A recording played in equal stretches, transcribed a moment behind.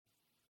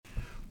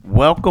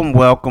Welcome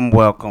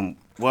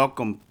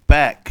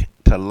back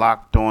to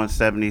Locked On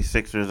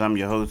 76ers. I'm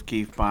your host,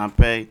 Keith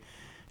Pompey.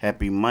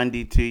 Happy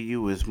Monday to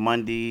you. It's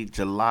Monday,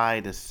 July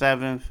the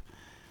 7th.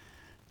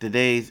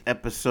 Today's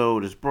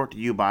episode is brought to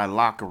you by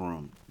Locker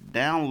Room.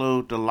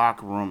 Download the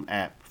Locker Room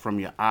app from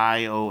your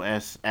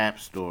iOS App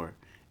Store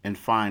and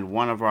find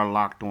one of our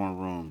Locked On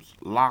rooms.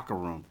 Locker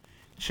Room,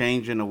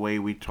 changing the way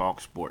we talk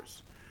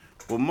sports.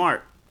 Well,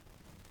 Mark,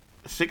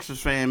 Sixers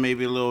fan may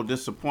be a little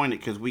disappointed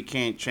because we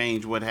can't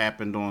change what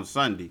happened on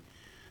Sunday.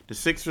 The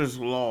Sixers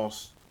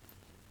lost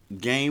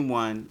game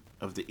one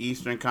of the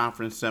Eastern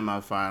Conference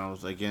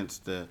semifinals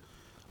against the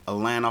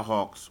Atlanta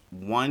Hawks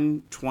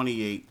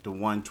 128 to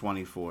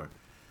 124.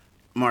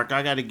 Mark,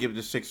 I got to give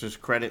the Sixers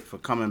credit for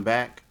coming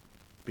back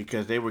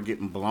because they were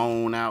getting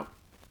blown out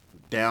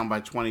down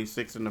by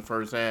 26 in the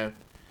first half.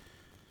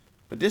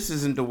 But this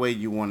isn't the way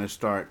you want to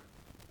start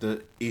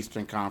the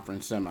Eastern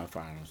Conference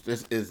semifinals.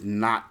 This is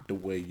not the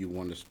way you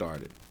want to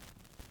start it.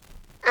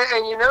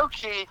 And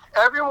Keith,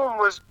 everyone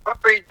was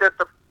worried that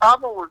the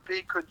problem would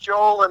be could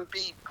Joel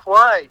Embiid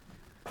play.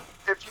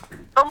 If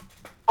someone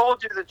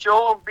told you that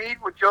Joel Embiid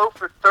would go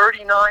for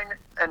 39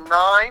 and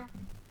 9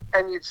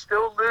 and you'd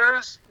still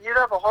lose, you'd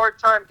have a hard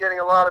time getting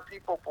a lot of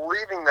people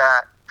believing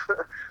that.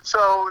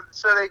 so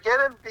they get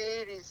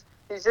Embiid,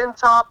 he's in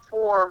top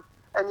form,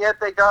 and yet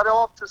they got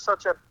off to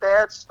such a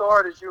bad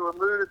start, as you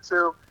alluded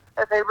to,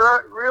 and they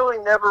really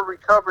never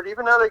recovered,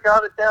 even though they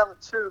got it down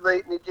to 2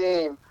 late in the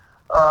game.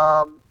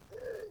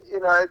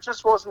 It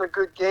just wasn't a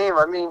good game.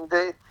 I mean,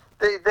 they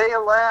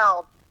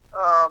allowed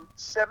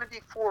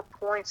 74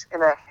 points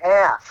and a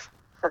half.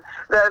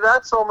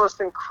 That's almost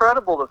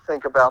incredible to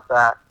think about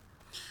that.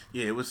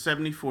 Yeah, it was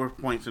 74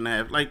 points and a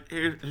half. Like,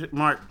 here,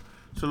 Mark,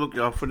 so look,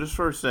 y'all, for this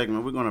first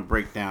segment, we're going to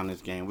break down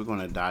this game. We're going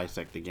to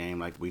dissect the game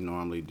like we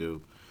normally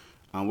do.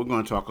 We're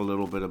going to talk a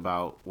little bit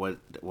about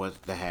what's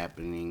the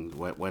happening,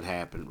 what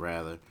happened,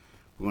 rather.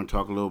 We're going to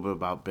talk a little bit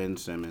about Ben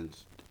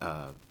Simmons.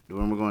 Then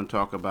we're going to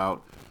talk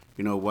about,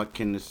 what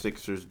can the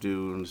Sixers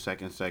do in the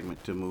second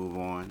segment to move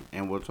on.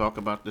 And we'll talk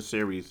about the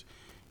series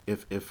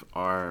if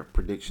our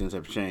predictions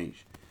have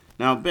changed.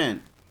 Now,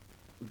 Ben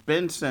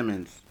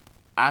Simmons,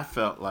 I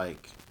felt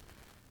like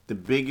the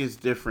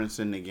biggest difference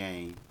in the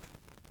game,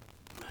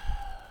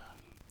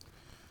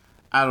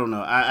 I don't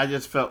know. I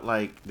just felt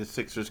like the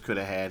Sixers could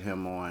have had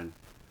him on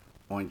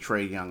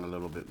Trae Young a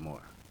little bit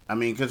more. I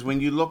mean, because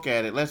when you look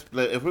at it,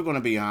 if we're going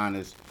to be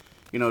honest,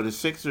 the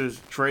Sixers,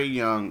 Trae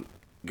Young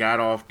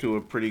got off to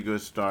a pretty good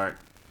start.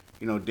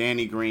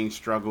 Danny Green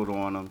struggled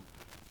on him.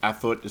 I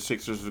thought the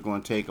Sixers were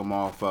going to take him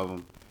off of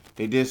him.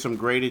 They did some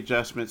great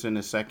adjustments in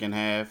the second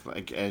half,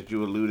 like as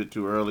you alluded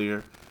to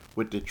earlier,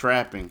 with the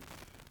trapping.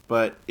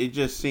 But it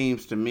just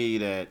seems to me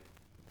that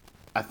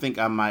I think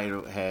I might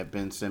have had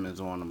Ben Simmons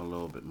on him a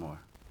little bit more.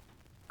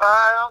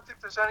 I don't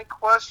think there's any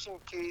question,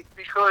 Keith,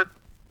 because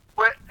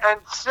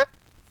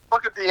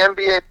look at the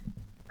NBA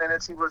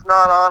minutes. He was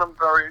not on him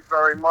very,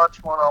 very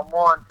much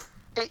one-on-one.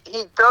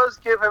 He does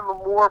give him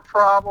more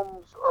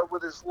problems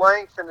with his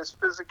length and his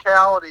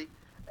physicality,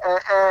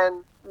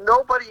 and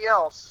nobody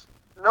else,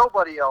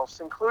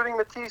 including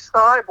Matisse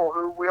Thybulle,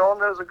 who we all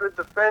know is a good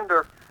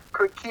defender,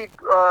 could keep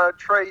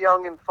Trae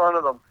Young in front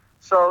of them.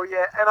 So,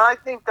 yeah, and I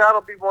think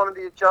that'll be one of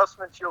the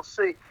adjustments you'll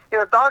see.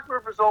 Doc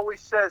Rivers always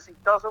says he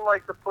doesn't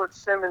like to put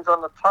Simmons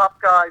on the top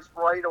guys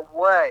right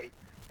away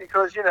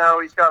because,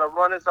 he's got to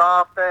run his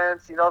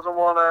offense. He doesn't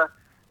want to,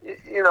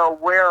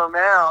 wear him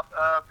out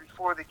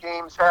before the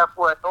game's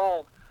halfway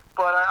old.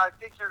 But I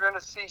think you're going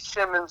to see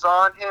Simmons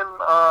on him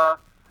a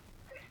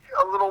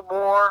little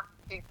more.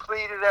 He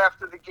pleaded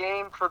after the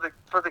game for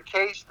the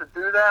case to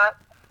do that.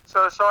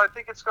 So I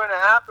think it's going to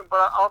happen.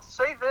 But I'll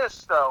say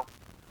this, though.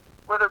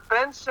 Whether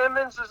Ben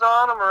Simmons is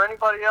on him or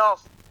anybody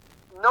else,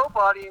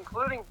 nobody,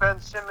 including Ben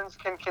Simmons,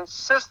 can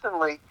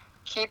consistently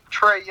keep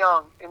Trae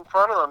Young in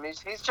front of him.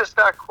 He's just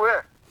that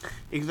quick.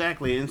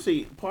 Exactly, and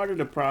see, part of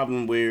the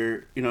problem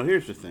where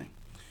here's the thing: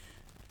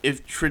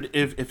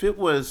 if it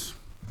was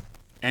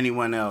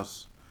anyone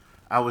else,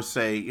 I would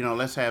say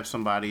let's have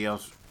somebody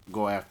else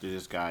go after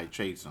this guy,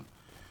 chase him,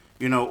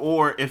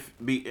 or if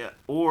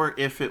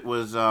it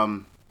was a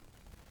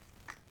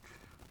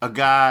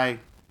guy.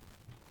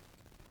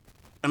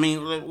 I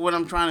mean, what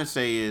I'm trying to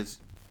say is,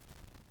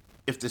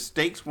 if the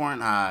stakes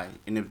weren't high,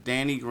 and if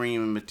Danny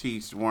Green and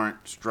Matisse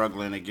weren't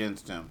struggling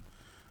against him,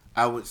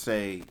 I would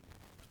say,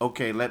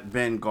 okay, let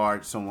Ben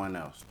guard someone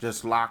else.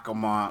 Just lock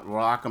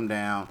them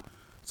down,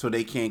 so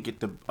they can't get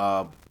the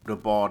ball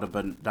to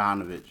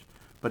Bogdanovich.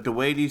 But the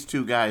way these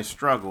two guys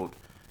struggled,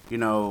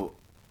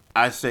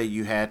 I say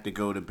you had to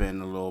go to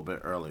Ben a little bit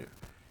earlier.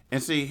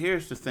 And see,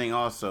 here's the thing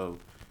also.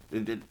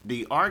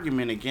 The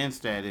argument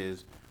against that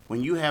is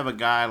when you have a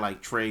guy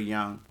like Trae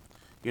Young,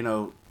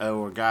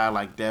 or a guy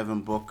like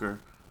Devin Booker,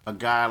 a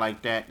guy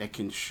like that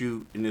can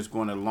shoot and is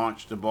going to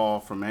launch the ball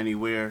from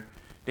anywhere,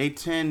 they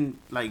tend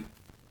to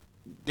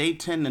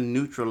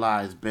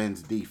neutralize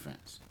Ben's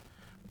defense.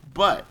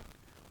 But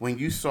when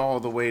you saw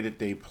the way that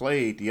they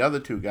played the other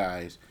two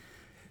guys,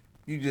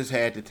 you just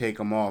had to take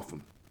them off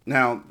them.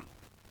 Now,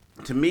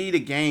 to me, the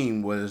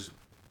game was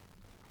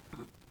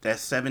that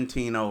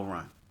 17-0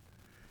 run.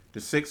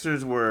 The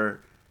Sixers were,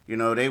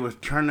 they was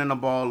turning the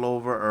ball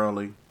over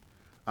early.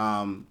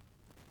 Um,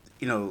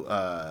 you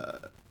know,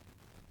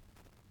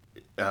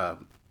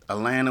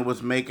 Atlanta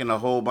was making a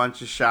whole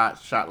bunch of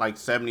shots, shot like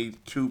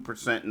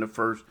 72% in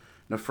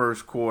the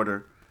first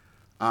quarter.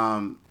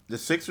 The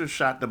Sixers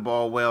shot the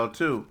ball well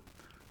too,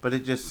 but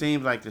it just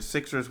seems like the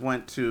Sixers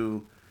went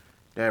to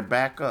their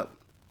backup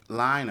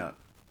lineup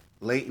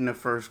late in the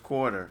first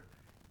quarter,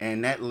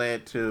 and that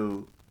led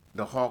to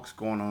the Hawks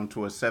going on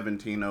to a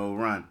 17-0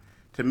 run.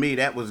 To me,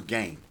 that was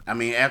game. I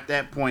mean, at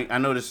that point, I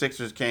know the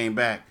Sixers came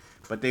back,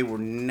 but they were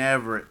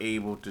never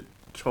able to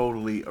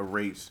totally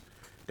erase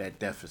that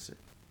deficit.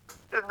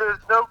 There's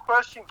no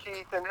question,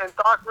 Keith, and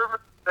Doc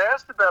Rivers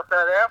asked about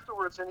that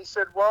afterwards, and he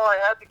said, well, I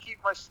had to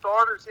keep my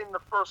starters in the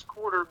first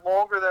quarter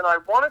longer than I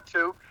wanted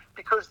to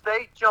because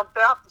they jumped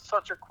out to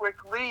such a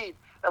quick lead.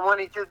 And when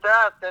he did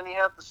that, then he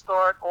had to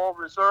start all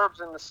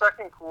reserves in the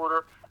second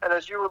quarter. And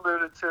as you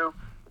alluded to,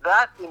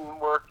 that didn't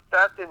work.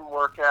 That didn't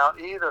work out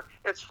either.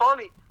 It's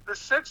funny. The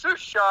Sixers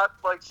shot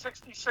like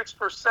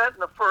 66% in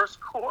the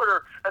first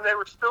quarter, and they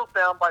were still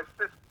down by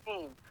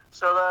 15.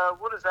 So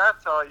what does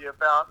that tell you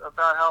about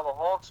how the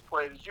Hawks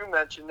played? As you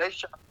mentioned, they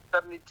shot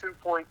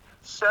 72.7%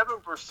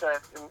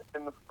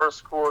 in the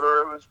first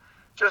quarter. It was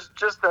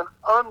just an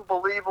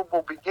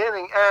unbelievable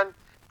beginning. And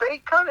they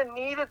kind of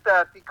needed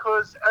that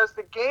because as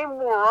the game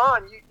wore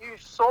on, you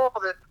saw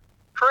that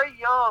Trae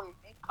Young,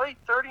 he played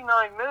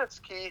 39 minutes,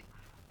 Keith,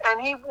 and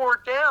he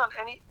wore down.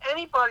 And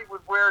anybody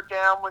would wear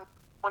down when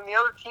the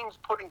other team's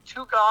putting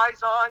two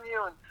guys on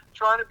you and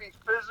trying to be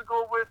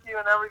physical with you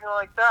and everything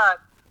like that.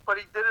 But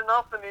he did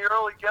enough in the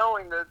early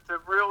going to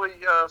really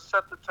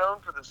set the tone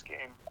for this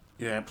game.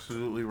 Yeah,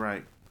 absolutely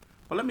right.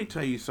 But let me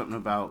tell you something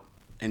about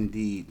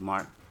Indeed,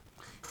 Mark.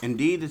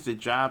 Indeed is a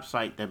job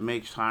site that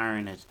makes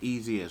hiring as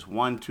easy as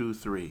 1, 2,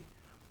 3.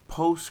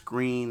 Post,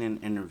 screen,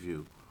 and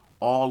interview,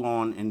 all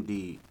on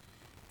Indeed.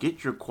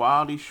 Get your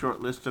quality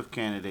short list of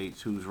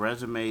candidates whose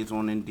resumes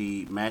on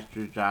Indeed match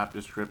your job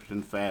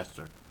description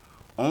faster.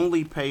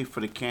 Only pay for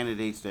the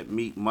candidates that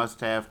meet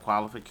must-have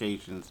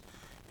qualifications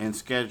and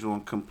schedule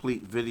and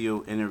complete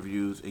video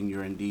interviews in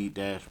your Indeed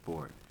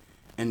dashboard.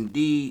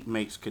 Indeed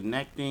makes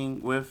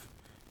connecting with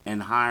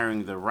and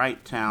hiring the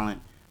right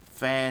talent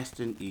fast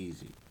and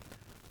easy.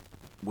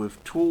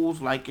 With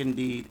tools like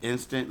Indeed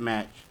Instant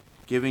Match,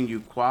 giving you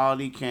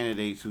quality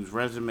candidates whose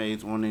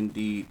resumes on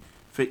Indeed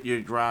fit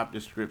your job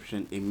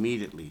description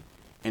immediately,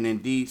 and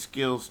Indeed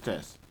skills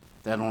tests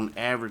that on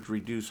average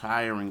reduce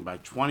hiring by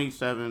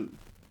 27%.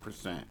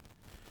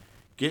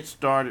 Get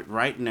started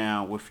right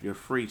now with your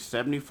free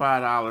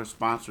 $75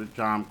 sponsored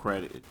job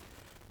credit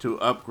to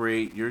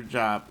upgrade your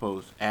job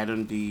post at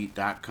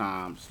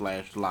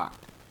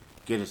Indeed.com/locked.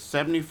 Get a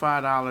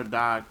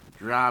 $75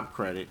 job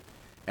credit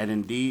at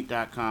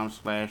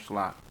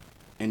Indeed.com/locked.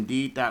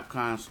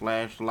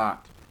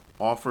 Indeed.com/locked.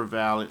 Offer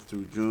valid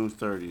through June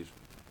 30th.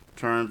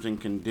 Terms and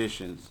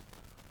conditions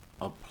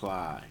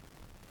apply.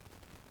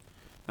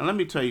 Now let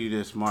me tell you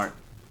this, Mark.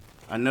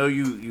 I know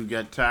you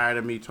got tired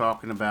of me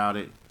talking about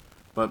it,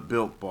 but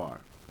Built Bar.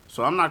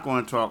 So I'm not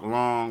going to talk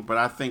long, but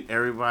I think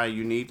everybody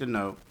you need to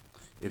know,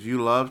 if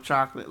you love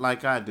chocolate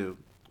like I do,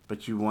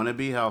 but you want to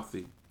be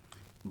healthy,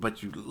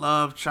 but you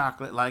love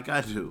chocolate like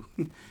I do,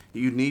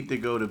 you need to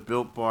go to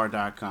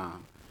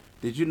BuiltBar.com.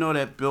 Did you know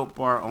that Built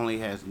Bar only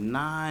has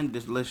 9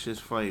 delicious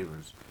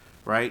flavors,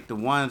 right? The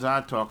ones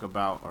I talk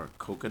about are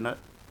coconut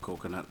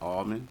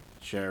almond,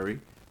 cherry,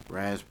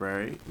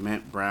 raspberry,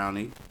 mint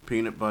brownie,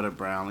 peanut butter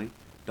brownie,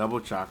 double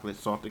chocolate,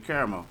 salted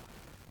caramel.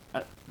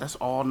 That's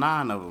all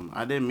 9 of them.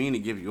 I didn't mean to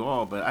give you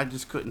all, but I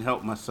just couldn't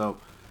help myself.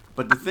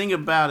 But the thing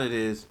about it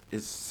is,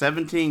 it's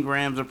 17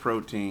 grams of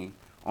protein,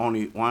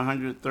 only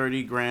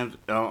 130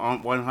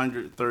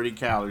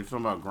 calories.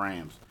 Talking about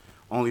grams,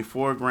 only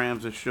 4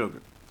 grams of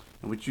sugar.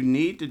 And what you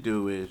need to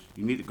do is,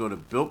 you need to go to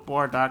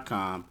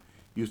BuiltBar.com,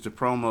 use the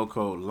promo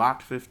code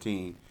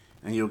LOCKED15,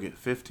 and you'll get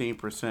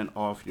 15%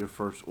 off your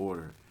first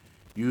order.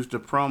 Use the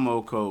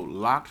promo code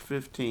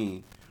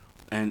LOCKED15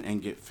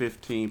 and get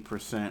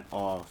 15%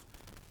 off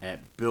at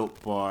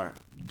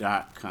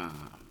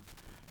BuiltBar.com.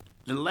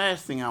 The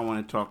last thing I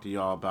want to talk to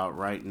y'all about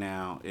right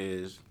now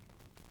is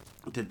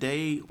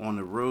today on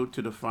the road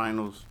to the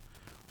finals,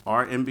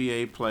 our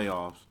NBA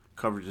playoffs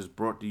coverage is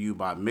brought to you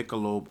by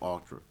Michelob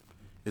Ultra.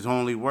 It's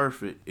only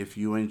worth it if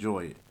you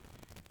enjoy it.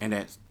 And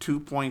at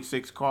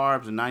 2.6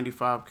 carbs and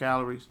 95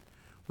 calories,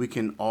 we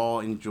can all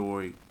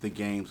enjoy the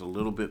games a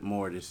little bit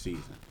more this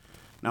season.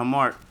 Now,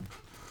 Mark,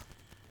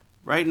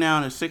 right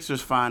now the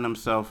Sixers find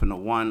themselves in a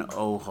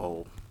 1-0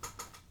 hole.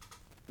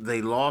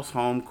 They lost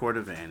home court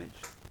advantage.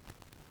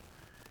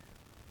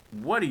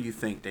 What do you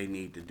think they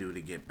need to do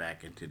to get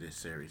back into this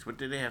series? What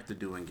do they have to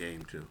do in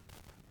game 2?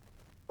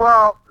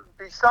 Well,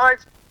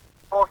 besides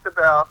talked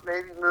about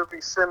maybe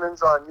moving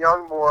Simmons on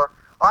Young more,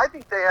 I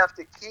think they have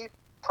to keep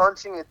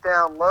punching it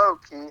down low,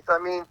 Keith. I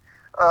mean,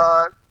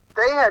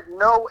 they had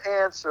no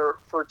answer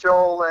for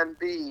Joel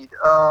Embiid.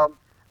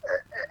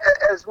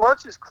 As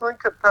much as Clint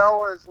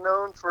Capella is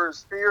known for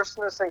his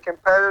fierceness and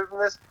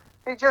competitiveness,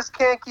 he just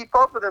can't keep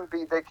up with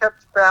Embiid. They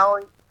kept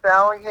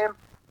fouling him,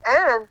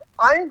 and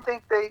I didn't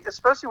think they,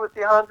 especially with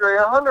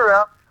DeAndre Hunter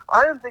out,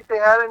 I didn't think they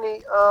had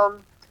any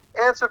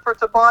answer for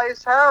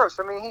Tobias Harris.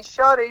 I mean, he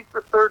shot 8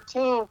 for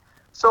 13.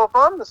 So if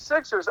I'm the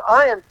Sixers,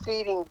 I am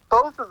feeding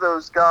both of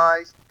those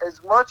guys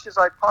as much as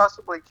I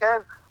possibly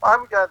can. I'm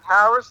going to have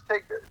Harris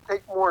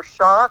take more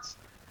shots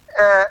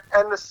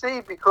and the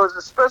C, because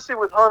especially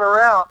with Hunter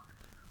out,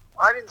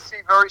 I didn't see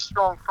very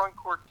strong front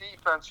court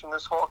defense from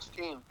this Hawks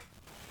team.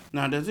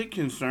 Now, does it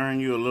concern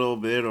you a little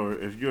bit, or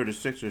if you're the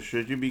Sixers,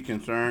 should you be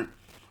concerned?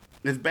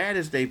 As bad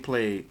as they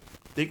played,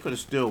 they could have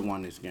still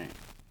won this game,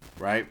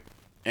 right?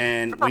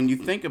 And when you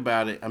think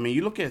about it, I mean,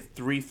 you look at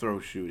free throw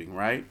shooting,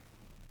 right?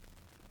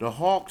 The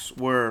Hawks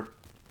were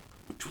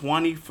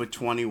 20 for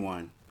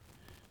 21.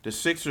 The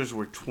Sixers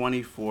were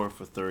 24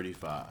 for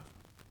 35.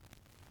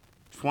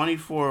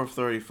 24 of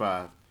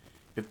 35.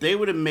 If they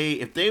would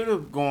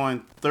have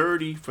gone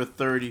 30 for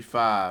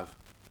 35,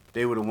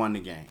 they would have won the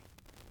game.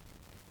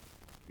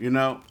 You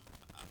know?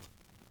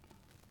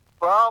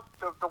 Well,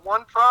 the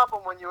one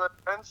problem when you have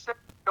Ben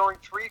Simmons going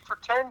 3 for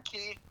 10,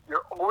 Keith,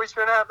 you're always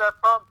going to have that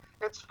problem.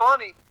 It's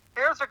funny.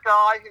 Here's a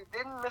guy who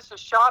didn't miss a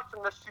shot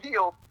from the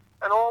field,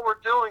 and all we're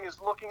doing is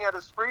looking at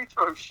his free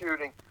throw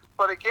shooting.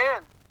 But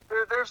again,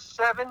 there's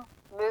 7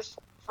 missed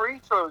free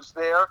throws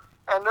there,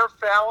 and they're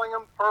fouling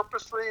him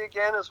purposely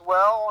again as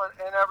well,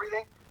 and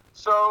everything.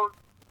 So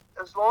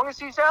as long as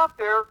he's out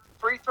there,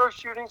 free throw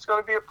shooting is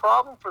going to be a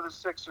problem for the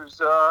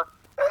Sixers.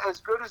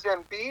 As good as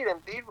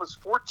Embiid was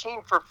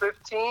 14 for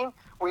 15.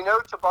 We know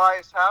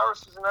Tobias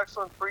Harris is an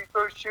excellent free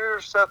throw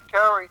shooter, Seth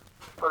Curry,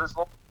 but as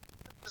long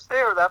as he's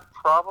there, that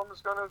problem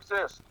is going to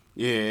exist.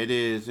 Yeah, it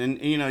is. And,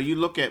 you know, you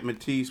look at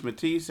Matisse.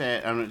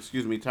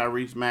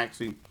 Tyrese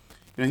Maxey. You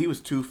know, he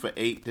was 2 for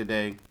 8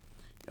 today.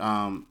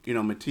 You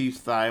know, Matisse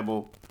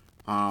Thybulle,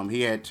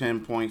 he had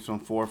 10 points on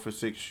 4 for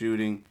 6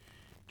 shooting.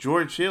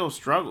 George Hill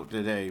struggled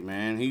today,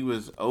 man. He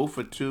was 0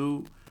 for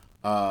 2,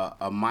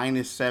 a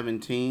minus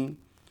 17.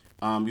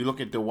 You look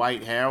at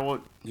Dwight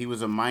Howard, he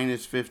was a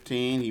minus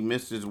 15. He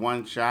missed his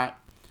one shot.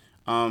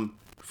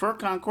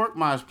 Furkan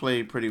Korkmaz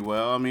played pretty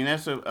well. I mean,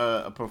 that's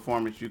a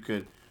performance you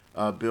could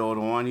build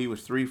on. He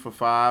was 3 for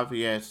 5.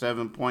 He had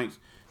 7 points.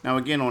 Now,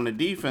 again, on the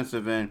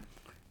defensive end,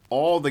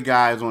 all the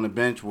guys on the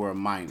bench were a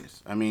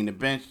minus. I mean, the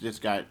bench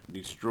just got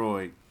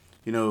destroyed.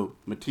 You know,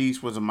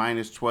 Matisse was a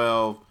minus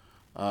 12.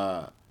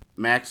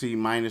 Maxey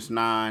minus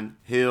 9.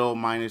 Hill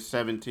minus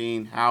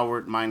 17.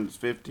 Howard minus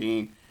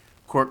 15.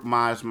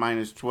 Korkmaz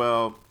minus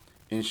 12,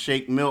 and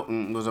Shake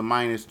Milton was a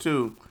minus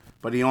 2,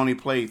 but he only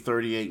played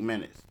 38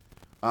 minutes.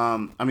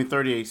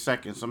 38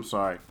 seconds, I'm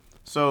sorry.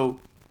 So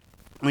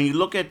when you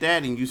look at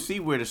that and you see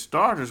where the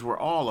starters were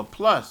all a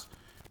plus,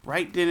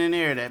 right then and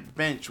there, that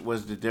bench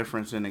was the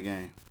difference in the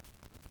game.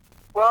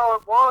 Well,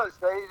 it was.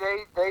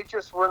 They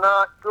just were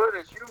not good,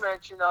 as you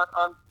mentioned,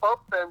 on both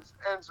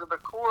ends of the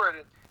court.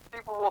 And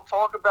people will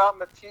talk about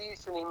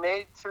Matisse, and he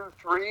made 2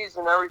 threes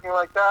and everything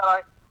like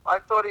that. I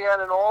thought he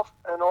had an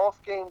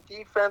off game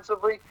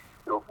defensively.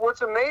 What's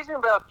amazing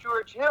about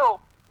George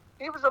Hill,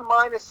 he was a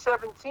minus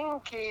 17,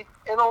 Keith,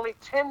 in only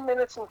 10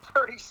 minutes and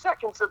 30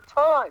 seconds of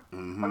time.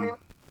 Mm-hmm. I mean,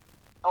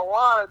 a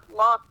lot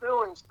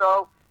doing.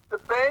 So the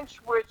bench,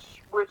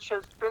 which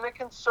has been a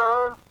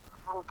concern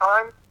from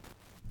time,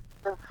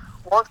 and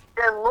once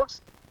again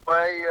looks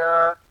way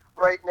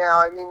right now.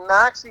 I mean,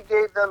 Maxey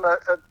gave them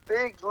a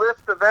big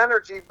lift of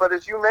energy, but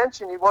as you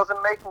mentioned, he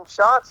wasn't making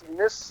shots. He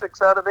missed 6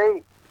 out of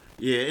 8.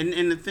 Yeah,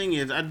 and the thing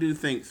is, I do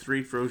think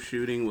free throw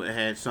shooting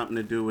had something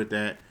to do with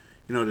that.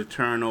 You know, the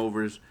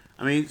turnovers.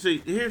 I mean,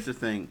 see, here's the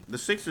thing. The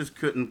Sixers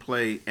couldn't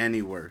play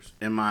any worse,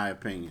 in my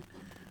opinion.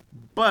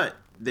 But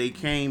they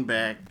came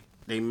back.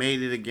 They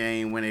made it a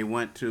game when they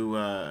went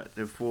to,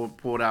 they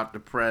pulled out the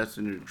press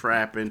and the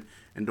trapping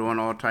and doing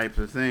all types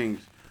of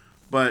things.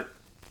 But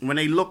when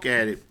they look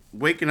at it,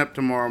 waking up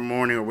tomorrow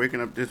morning or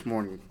waking up this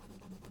morning,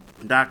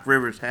 Doc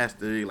Rivers has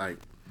to be like,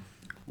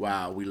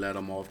 wow, we let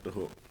them off the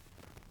hook.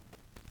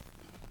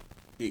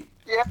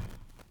 Yeah,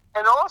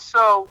 and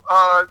also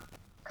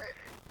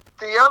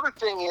the other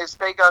thing is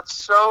they got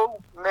so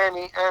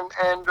many,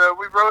 and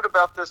we wrote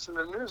about this in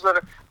the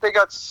newsletter. They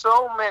got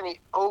so many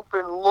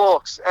open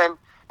looks, and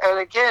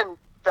again,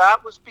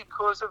 that was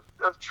because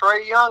of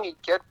Trae Young.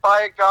 He'd get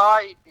by a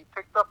guy, he'd be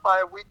picked up by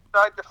a weak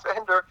side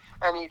defender,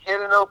 and he'd hit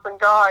an open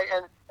guy.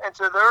 And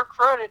to their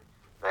credit,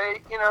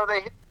 they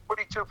hit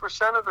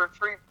 42% of their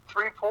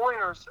three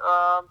pointers.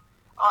 I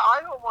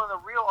thought one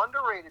of the real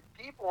underrated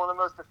people, one of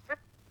the most efficient,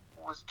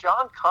 was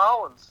John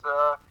Collins.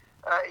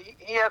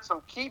 He had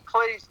some key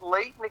plays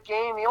late in the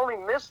game. He only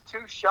missed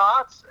 2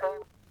 shots,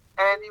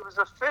 and he was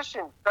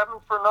efficient, 7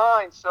 for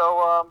 9.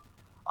 So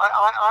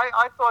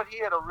I thought he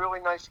had a really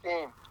nice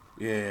game.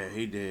 Yeah,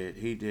 he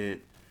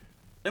did.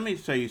 Let me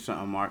tell you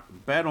something, Mark.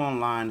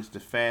 BetOnline is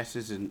the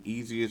fastest and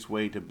easiest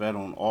way to bet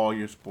on all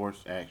your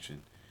sports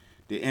action.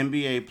 The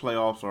NBA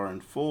playoffs are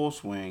in full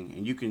swing,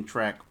 and you can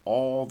track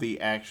all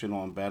the action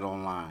on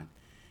BetOnline.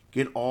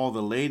 Get all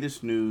the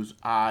latest news,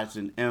 odds,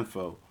 and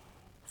info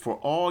for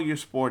all your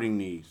sporting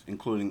needs,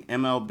 including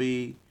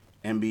MLB,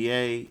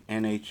 NBA,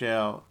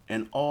 NHL,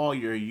 and all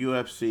your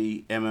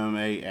UFC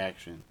MMA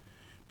action.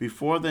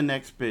 Before the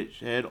next pitch,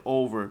 head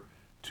over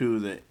to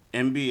the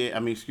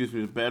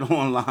Bet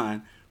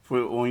Online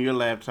on your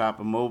laptop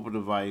or mobile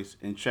device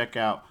and check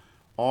out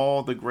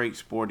all the great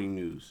sporting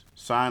news,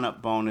 sign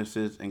up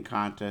bonuses, and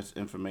contest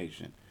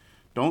information.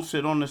 Don't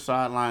sit on the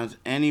sidelines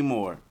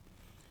anymore,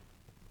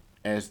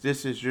 as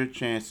this is your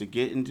chance to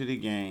get into the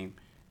game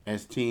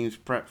as teams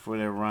prep for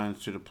their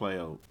runs to the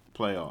playoffs.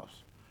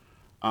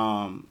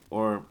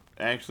 Or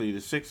actually, the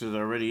Sixers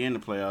are already in the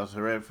playoffs,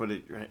 they're ready for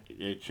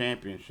their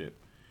championship.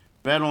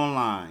 Bet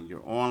Online,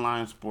 your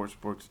online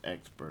sportsbooks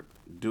expert.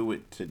 Do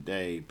it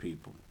today,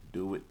 people.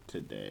 Do it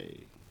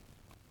today.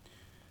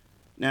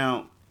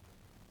 Now,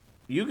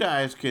 you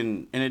guys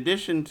can, in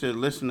addition to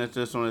listening to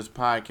this on this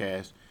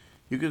podcast,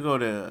 you could go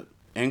to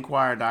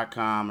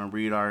Enquirer.com and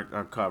read our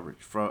coverage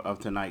of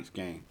tonight's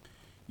game.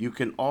 You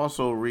can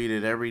also read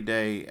it every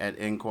day at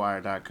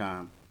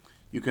Enquirer.com.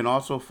 You can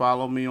also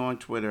follow me on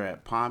Twitter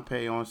at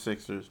Pompey on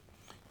Sixers.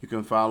 You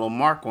can follow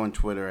Mark on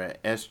Twitter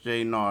at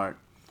SJNard.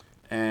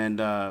 And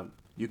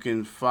you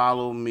can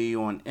follow me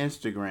on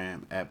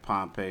Instagram at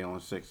Pompey on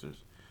Sixers.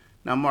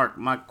 Now, Mark,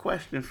 my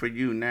question for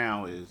you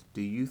now is,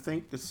 do you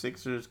think the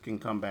Sixers can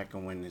come back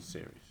and win this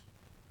series?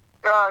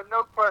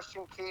 No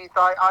question, Keith.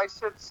 I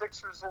said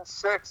Sixers in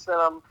 6,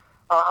 and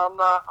I'm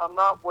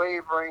not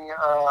wavering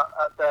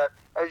at that.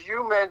 As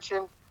you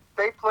mentioned,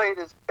 they played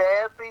as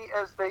badly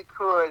as they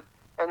could,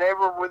 and they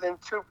were within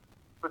 2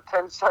 with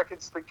 10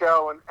 seconds to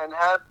go, and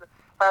had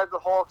the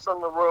Hawks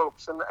on the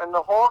ropes. And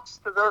the Hawks,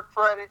 to their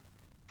credit,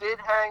 did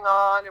hang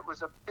on. It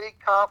was a big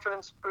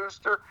confidence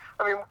booster.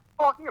 I mean, we're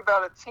talking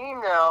about a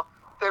team now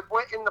that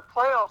went in the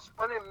playoffs,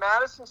 went in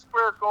Madison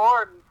Square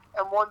Garden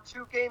and won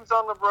 2 games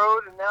on the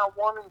road, and now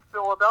 1 in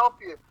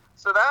Philadelphia.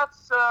 So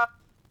that's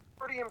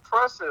pretty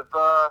impressive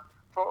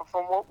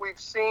from what we've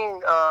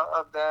seen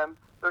of them.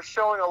 They're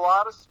showing a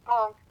lot of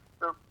spunk.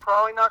 They're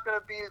probably not going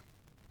to be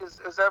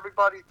as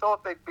everybody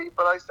thought they'd be,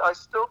 but I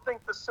still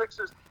think the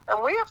Sixers.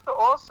 And we have to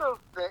also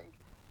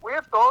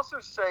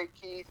say,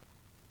 Keith,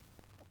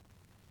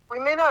 we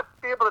may not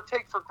be able to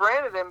take for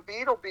granted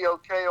Embiid will be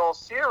okay all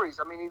series.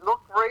 I mean, he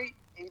looked great.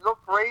 He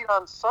looked great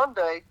on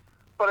Sunday,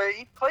 but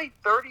he played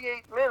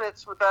 38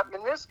 minutes with that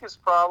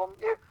meniscus problem.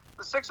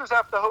 The Sixers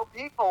have to hope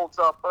he holds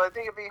up, but I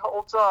think if he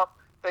holds up,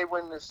 they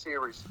win this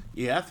series.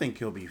 Yeah, I think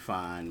he'll be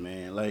fine,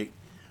 man.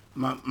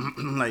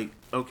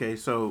 Okay,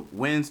 so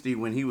Wednesday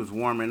when he was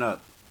warming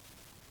up,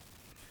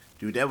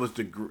 dude, that was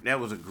a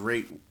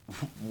great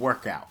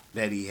workout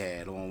that he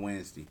had on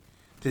Wednesday.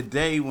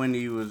 Today when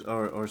he was,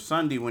 or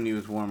Sunday when he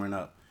was warming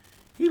up,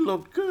 he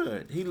looked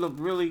good. He looked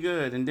really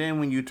good. And then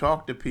when you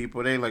talk to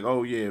people, they like,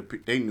 oh yeah,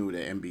 they knew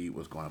that Embiid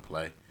was going to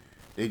play.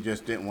 They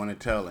just didn't want to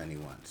tell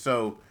anyone.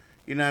 So,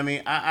 you know what I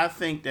mean? I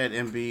think that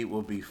Embiid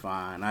will be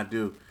fine. I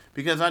do.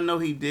 Because I know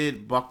he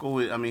did buckle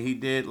it. I mean, he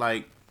did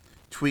like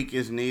tweak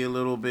his knee a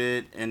little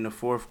bit in the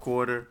fourth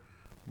quarter.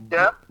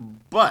 Yep.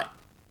 But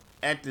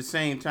at the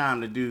same time,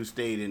 the dude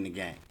stayed in the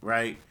game,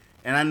 right?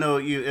 And I know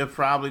it's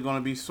probably going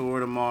to be sore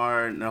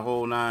tomorrow and the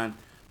whole 9,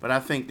 but I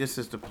think this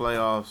is the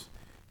playoffs.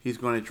 He's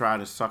going to try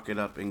to suck it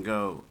up and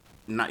go.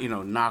 Not,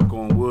 knock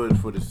on wood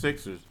for the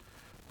Sixers.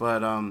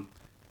 But, I'm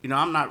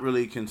not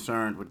really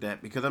concerned with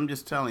that because I'm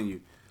just telling you,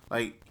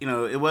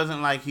 it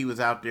wasn't like he was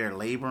out there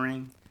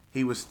laboring.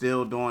 He was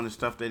still doing the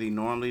stuff that he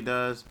normally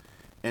does.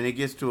 And it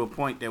gets to a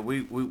point that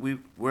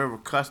we're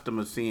accustomed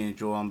to seeing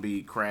Joel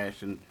Embiid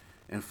crash and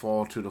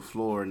fall to the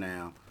floor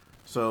now.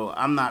 So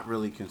I'm not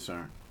really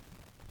concerned.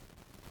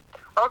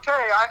 Okay,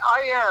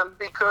 I am,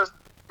 because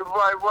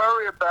I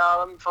worry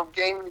about him from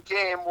game to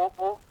game.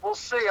 We'll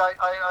see.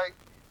 I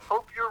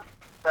hope you're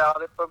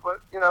about it, but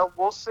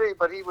we'll see.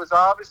 But he was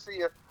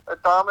obviously a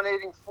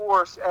dominating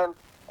force, and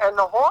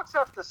the Hawks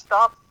have to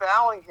stop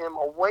fouling him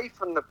away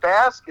from the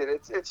basket.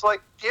 It's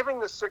like giving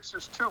the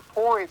Sixers 2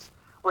 points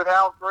with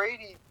how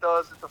great he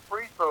does at the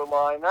free throw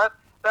line.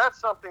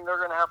 That's something they're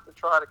going to have to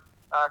try to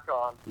back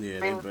on.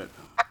 Yeah,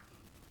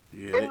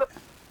 in the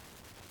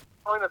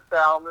point of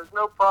foul, there's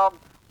no problem.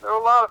 There are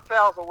a lot of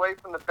fouls away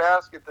from the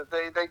basket that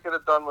they could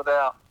have done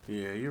without.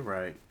 Yeah, you're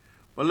right.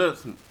 But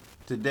listen,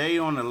 today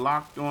on the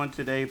Locked On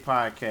Today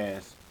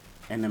podcast,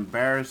 an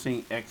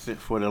embarrassing exit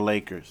for the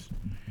Lakers.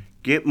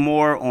 Get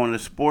more on the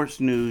sports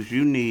news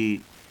you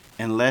need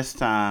in less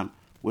time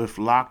with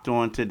Locked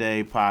On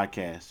Today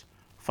podcast.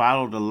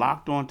 Follow the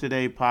Locked On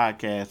Today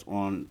podcast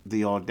on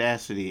the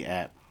Audacity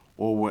app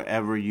or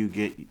wherever you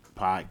get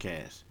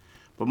podcasts.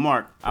 But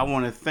Mark, I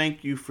want to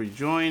thank you for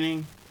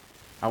joining.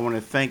 I want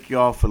to thank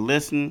y'all for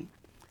listening,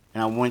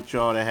 and I want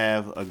y'all to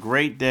have a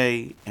great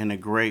day and a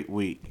great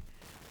week.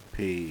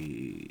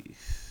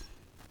 Peace.